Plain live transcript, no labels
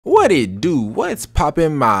What it do? What's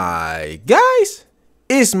poppin', my guys?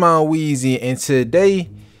 It's MonWeezy, and today,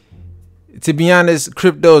 to be honest,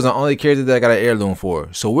 crypto is the only character that I got an heirloom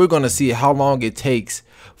for. So we're gonna see how long it takes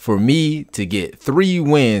for me to get 3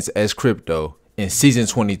 wins as crypto in season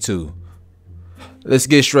 22. Let's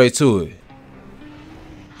get straight to it.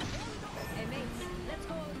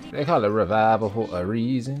 They call it revival for a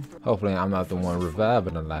reason. Hopefully I'm not the one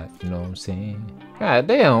reviving a lot, you know what I'm saying? God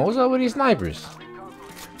damn, what's up with these snipers?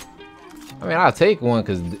 I mean, I'll take one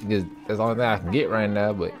because that's the only thing I can get right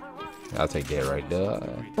now, but I'll take that right there.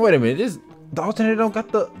 Wait a minute, the alternator don't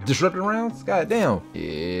got the disruptor rounds? God damn.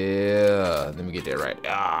 Yeah, let me get that right.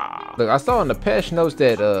 Ah. Look, I saw in the patch notes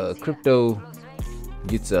that crypto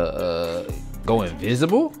gets go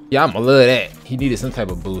invisible. Yeah, I'ma love that. He needed some type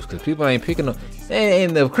of boost because people ain't picking up.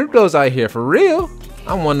 And the cryptos out here for real.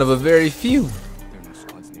 I'm one of a very few.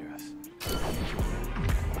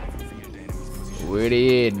 Where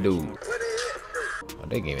they at, dude? Oh,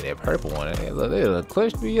 they gave me that purple one. They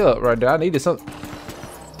clutched me up right there. I needed something.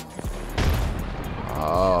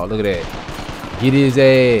 Oh, look at that. Get his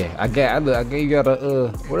ass. I gave y'all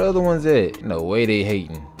the what other ones at? No way they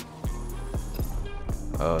hating.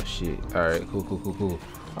 Oh shit. Alright, cool.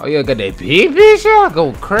 Oh yeah, got that big bitch out.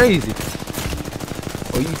 Go crazy.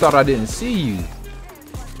 Oh, you thought I didn't see you.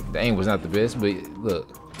 The aim was not the best, but look.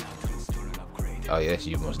 Oh yeah, that's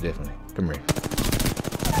you most definitely. Come here.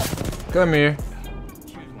 Come here.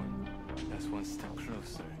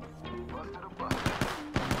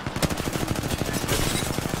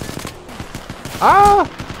 Ah!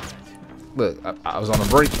 Look, I was on a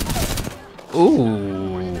break.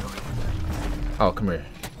 Ooh. Oh, come here.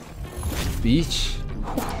 Beach.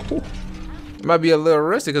 Might be a little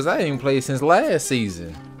rusty because I ain't played since last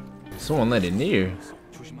season. Someone landed near.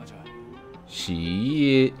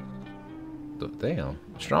 Shit. Damn.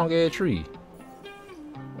 Strong ass tree.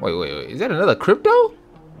 Wait. Is that another crypto?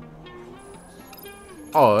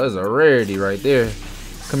 Oh, that's a rarity right there.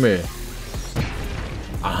 Come here.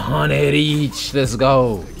 100 each. Let's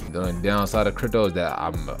go. The downside of crypto is that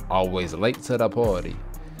I'm always late to the party.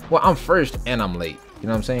 Well, I'm first and I'm late. You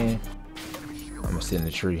know what I'm saying? I'm gonna sit in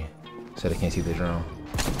the tree so they can't see the drone.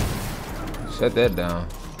 Shut that down.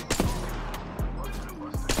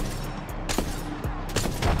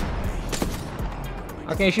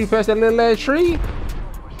 I can't shoot past that little ass tree.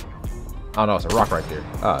 Oh no, it's a rock right there.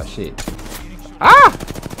 Oh shit. Ah!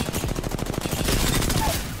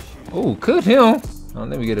 Ooh, could him. Oh,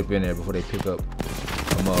 let me get up in there before they pick up a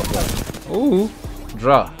motherfucker. Ooh,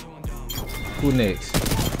 drop. Who next?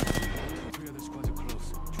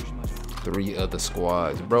 3 other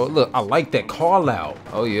squads, bro. Look, I like that call out.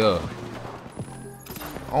 Oh yeah.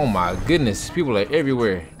 Oh my goodness, people are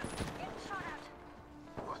everywhere.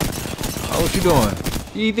 Oh, what you doing?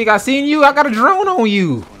 You think I seen you? I got a drone on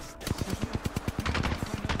you.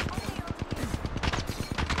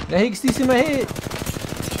 Now he can see my head.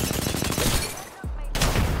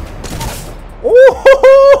 Oh,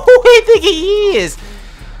 who he think he is?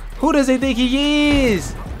 Who does he think he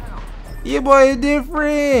is? Your boy is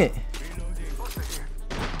different.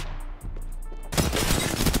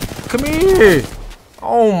 Come here.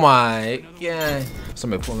 Oh my god.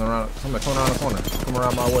 Somebody pulling around. Somebody coming around the corner. Come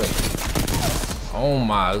around my way. Oh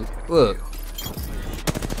my. Look.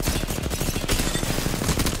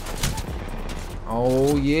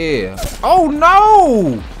 Oh yeah. Oh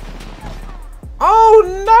no. Oh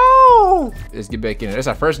no. Let's get back in there. That's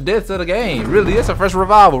our first death of the game. Really, that's our first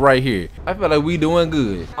revival right here. I feel like we doing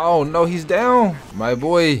good. Oh no, he's down. My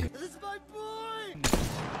boy.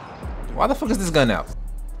 Why the fuck is this gun out?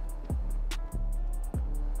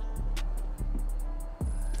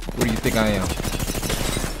 Where do you think I am?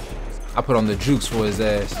 I put on the jukes for his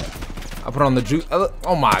ass. I put on the juke.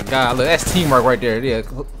 Oh my god, look, that's teamwork right there. Yeah.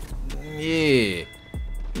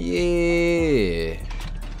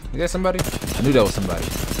 Is that somebody? I knew that was somebody.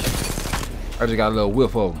 I just got a little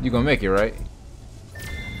whiff of him. You gonna make it, right?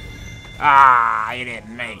 Ah, you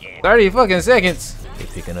didn't make it. 30 fucking seconds. They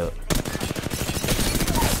picking up.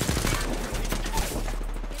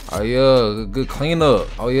 Oh yeah, good cleanup.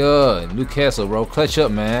 Oh yeah, Newcastle, bro. Clutch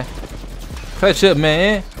up, man. Clutch up,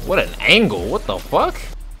 man. What an angle. What the fuck?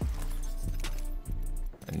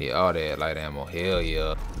 I need all that light ammo. Hell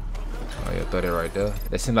yeah. Oh yeah, throw that right there.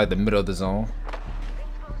 That seems like the middle of the zone.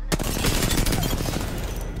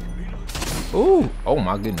 Ooh. Oh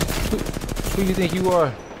my goodness. Who you think you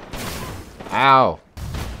are? Ow.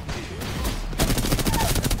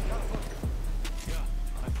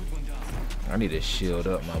 I need to shield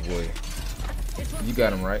up, my boy. You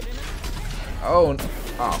got him right. Oh,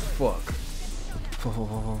 fuck.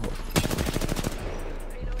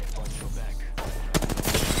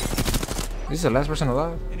 This is the last person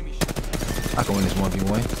alive? I can win this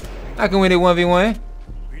 1v1. I can win it 1v1.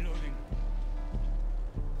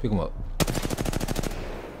 Pick him up.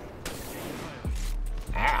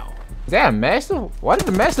 Ow. Is that a master? Why did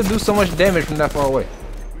the master do so much damage from that far away?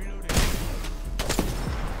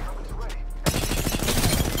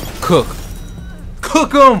 Cook.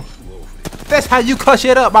 Cook him! That's how you cut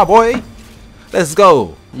shit up, my boy. Let's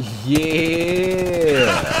go. Yeah.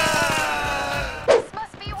 This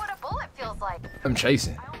must be what a bullet feels like. I'm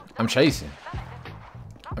chasing. I'm chasing.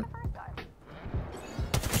 I'm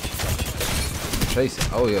chasing.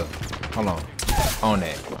 Oh yeah. Hold on. On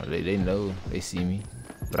that. They know. They see me.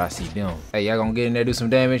 But I see them. Hey, y'all gonna get in there, do some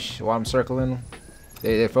damage while I'm circling them?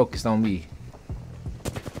 They're focused on me.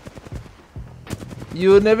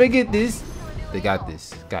 You'll never get this. They got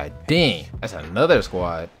this. God dang. That's another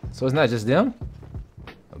squad. So it's not just them?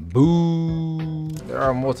 Boo. There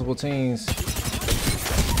are multiple teams.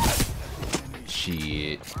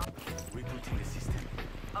 Shit.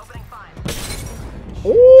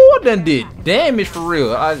 Oh, I done did damage for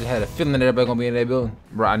real. I just had a feeling that everybody gonna be in that building.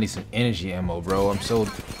 Bro, I need some energy ammo, bro. I'm so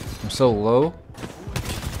low.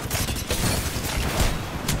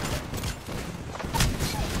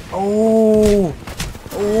 Oh.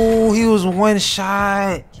 Oh, he was one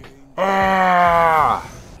shot. Ah.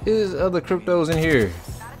 There's other cryptos in here.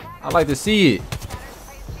 I like to see it.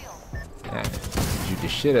 Man, shoot the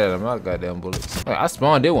shit out of my goddamn bullets. Wait, I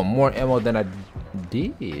spawned in with more ammo than I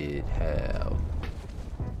did have.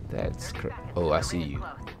 That's crazy. Oh, I see you.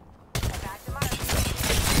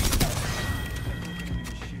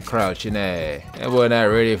 Crouching ass. That boy not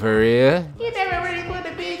ready for real. You never ready for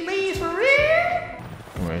the big leagues for real.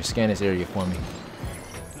 Come here, scan this area for me.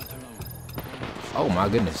 Oh my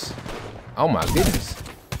goodness. Oh my goodness.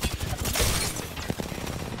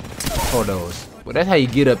 For those. Well, that's how you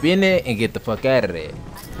get up in there and get the fuck out of there.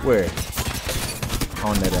 Where?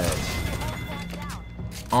 On that ass.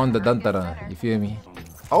 On the dun-dun-dun. You feel me?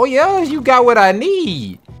 Oh yeah, you got what I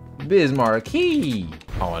need. Bismarck key.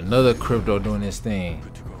 Oh, another crypto doing this thing.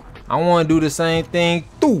 I want to do the same thing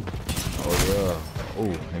too. Oh yeah. Oh,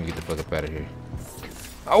 let me get the fuck up out of here.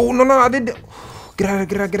 Oh no, I did. Get out,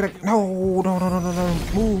 get out, get out. No.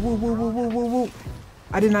 Move.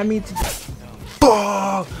 I did not mean to.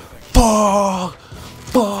 Fuck. No.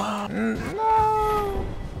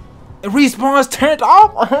 Respawn's turned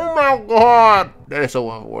off. Oh my god. That is so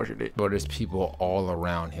unfortunate. Bro, there's people all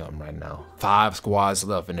around him right now. 5 squads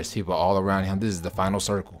left and there's people all around him. This is the final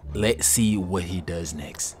circle. Let's see what he does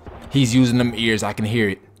next. He's using them ears. I can hear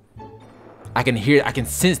it. I can hear it. I can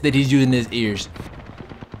sense that he's using his ears.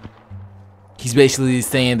 He's basically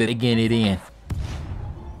saying that again it in.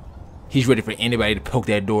 He's ready for anybody to poke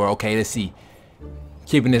that door. Okay, let's see.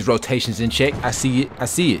 Keeping his rotations in check. I see it. I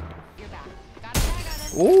see it.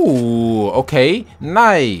 Ooh, okay.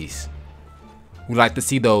 Nice. We like to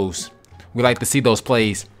see those. We like to see those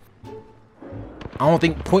plays. I don't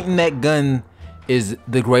think pointing that gun is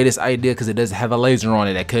the greatest idea because it doesn't have a laser on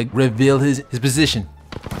it that could reveal his position.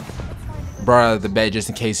 Brought out the bat just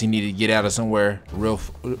in case he needed to get out of somewhere real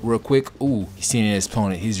quick. Ooh, he's seeing his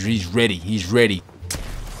opponent. He's ready. He's ready.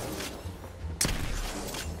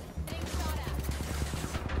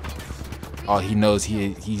 Oh, he knows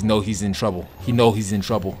he's in trouble. He knows he's in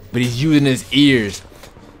trouble. But he's using his ears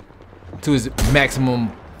to his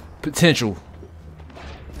maximum potential.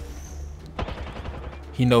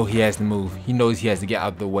 He knows he has to move. He knows he has to get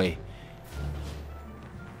out of the way.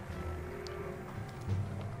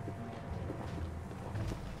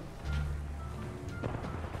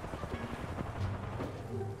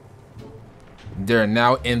 They're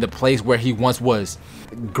now in the place where he once was.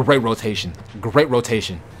 Great rotation. Great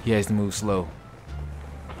rotation. He has to move slow,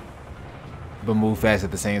 but move fast at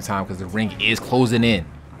the same time because the ring is closing in.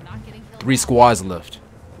 3 squads left.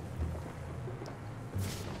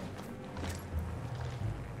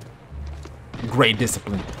 Great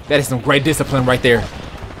discipline. That is some great discipline right there.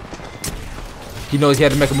 He knows he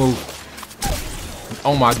had to make a move.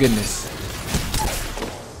 Oh my goodness.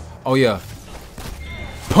 Oh yeah.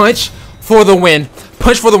 Punch for the win.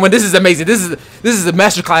 Punch for the win. This is amazing. This is a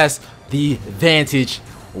masterclass. The Vantage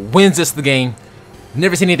wins us the game.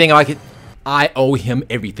 Never seen anything like it. I owe him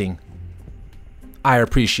everything. I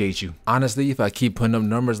appreciate you. Honestly, if I keep putting up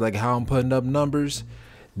numbers like how I'm putting up numbers,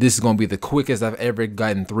 this is going to be the quickest I've ever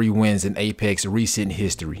gotten 3 wins in Apex recent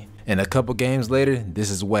history. And a couple games later, this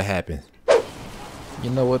is what happened.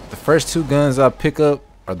 You know what? The first 2 guns I pick up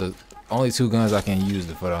are the only 2 guns I can use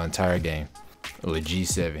for the entire game. Oh, a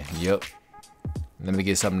G7. Yep. Let me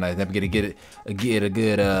get something nice. Let me get a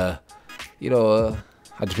good, you know,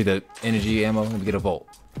 I just picked up energy ammo. Let me get a Volt.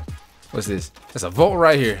 What's this? That's a vault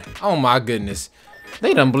right here. Oh my goodness.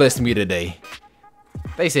 They done blessed me today.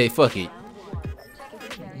 They say fuck it.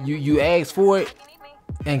 You asked for it,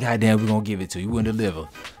 and goddamn we gonna give it to you. We gonna deliver.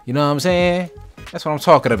 You know what I'm saying? That's what I'm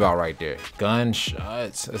talking about right there.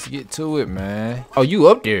 Gunshots. Let's get to it, man. Oh, you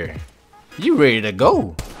up there? You ready to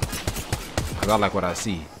go? Cause I like what I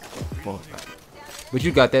see. But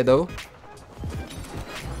you got that though.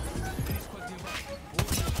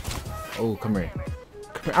 Oh, come here.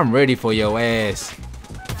 Come here. I'm ready for your ass.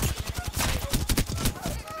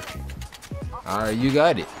 Alright, you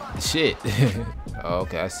got it. Shit. Oh,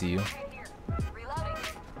 okay, I see you.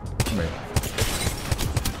 Come here.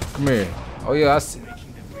 Come here. Oh yeah, I see.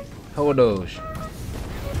 Hold those.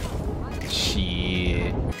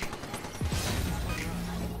 Shit.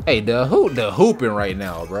 Hey, the hooping right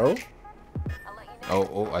now, bro.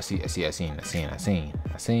 Oh, I see. I seen.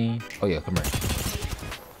 Oh yeah, come here.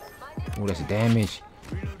 Oh, that's damage.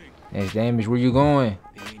 That's damage. Where you going?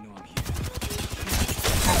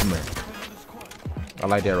 Come here. I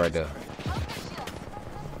like that right there.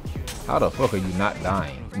 How the fuck are you not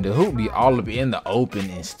dying? The hoop be all up in the open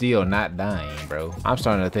and still not dying, bro. I'm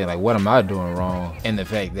starting to think like, what am I doing wrong? And the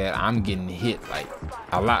fact that I'm getting hit like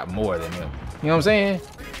a lot more than him. You know what I'm saying?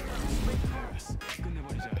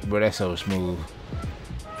 Bro, that's so smooth.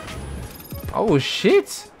 Oh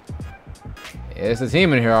shit. Yeah, it's a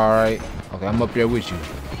team in here, all right. Okay, I'm up there with you.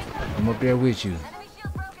 I'm up there with you.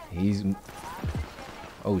 He's.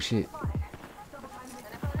 Oh shit.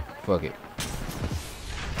 Fuck it.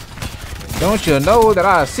 Don't you know that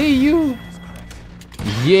I see you?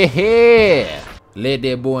 Yeah. Led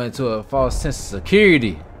that boy into a false sense of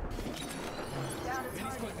security.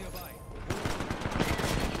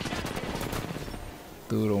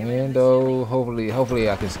 Through the window. Hopefully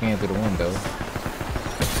I can scan through the window.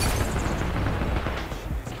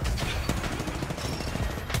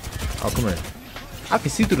 Oh, come here. I can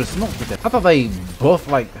see through the smoke with that. I thought they buffed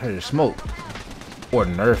like her smoke. Or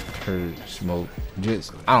nerfed her smoke.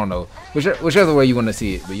 Just, I don't know. Whichever way you want to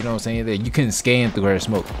see it. But you know what I'm saying? That you couldn't scan through her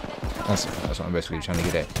smoke. That's what I'm basically trying to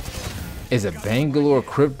get at. Is a Bangalore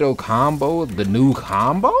crypto combo the new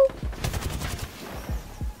combo?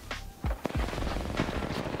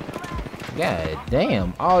 God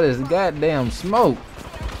damn. All this goddamn smoke.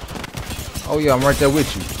 Oh yeah, I'm right there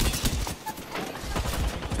with you.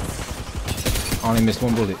 I only missed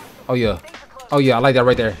one bullet. Oh yeah. Oh yeah, I like that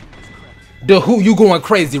right there. Dude, who you going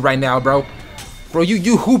crazy right now, bro? Bro,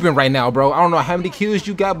 you hooping right now, bro. I don't know how many kills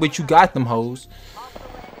you got, but you got them hoes.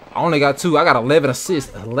 I only got 2. I got 11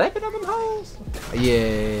 assists. 11 of them hoes?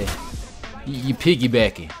 Yeah. You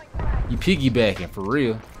piggybacking. You piggybacking for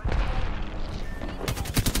real.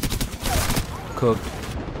 Cooked.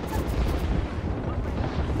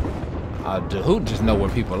 Dude, who just know where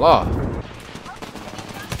people are?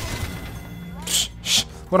 Shh.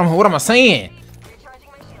 What am I saying?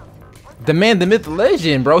 The man, the myth, the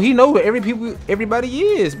legend, bro. He know where everybody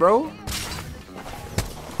is, bro.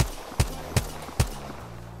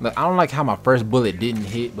 Look, I don't like how my first bullet didn't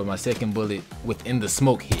hit, but my second bullet within the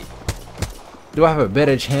smoke hit. Do I have a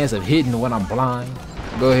better chance of hitting when I'm blind?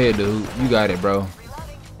 Go ahead, dude. You got it, bro.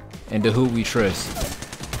 And the who we trust.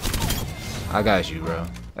 I got you, bro.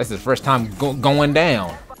 That's the first time going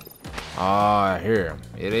down. Ah, here.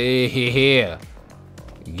 It is here.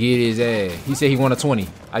 Get his ass. He said he wanted 20.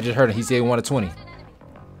 I just heard him. He said he wanted 20.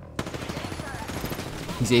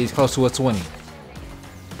 He said he's close to a 20. I'm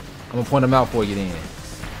gonna point him out for you then.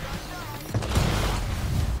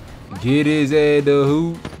 Get his ass the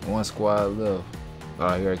hoop. One squad left.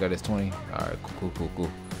 Alright, here I got his 20. Alright, cool.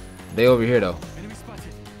 They over here though.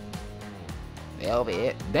 They over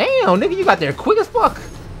here. Damn, nigga, you got there quick as fuck.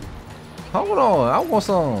 Hold on, I want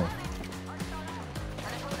some.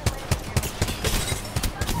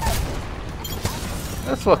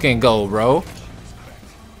 Let's fucking go, bro.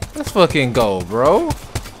 Let's fucking go, bro.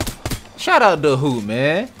 Shout out to Hoop,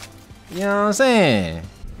 man. You know what I'm saying?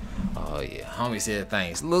 Oh yeah, homie said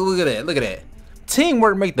thanks. Look at that, look at that.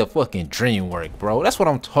 Teamwork make the fucking dream work, bro. That's what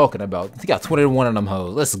I'm talking about. He got 21 of them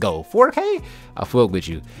hoes. Let's go. 4K? I fuck with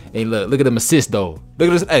you. Hey, look at them assists though. Look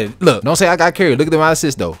at this. Hey, look, don't say I got carried. Look at my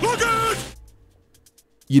assists though.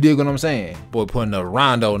 You dig what I'm saying? Boy, putting up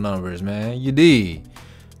Rondo numbers, man. You dig.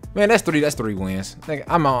 Man, that's three wins. Like,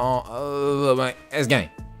 I'm on, man, that's game.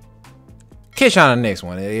 Catch you on the next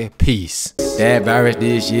one, eh? Peace. That virus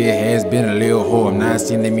this year has been a little whore. I'm not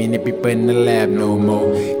seeing that many people in the lab no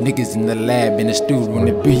more. Niggas in the lab, in the studio, on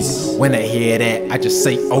the beast. When I hear that, I just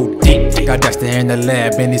say, oh, dick. Got Dexter in the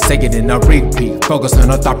lab, and he's taking it in a repeat. Focus on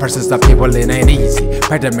the thought process of people, it ain't easy.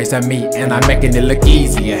 Pressure makes me, and I'm making it look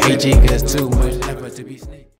easy. I hate you, cause too much.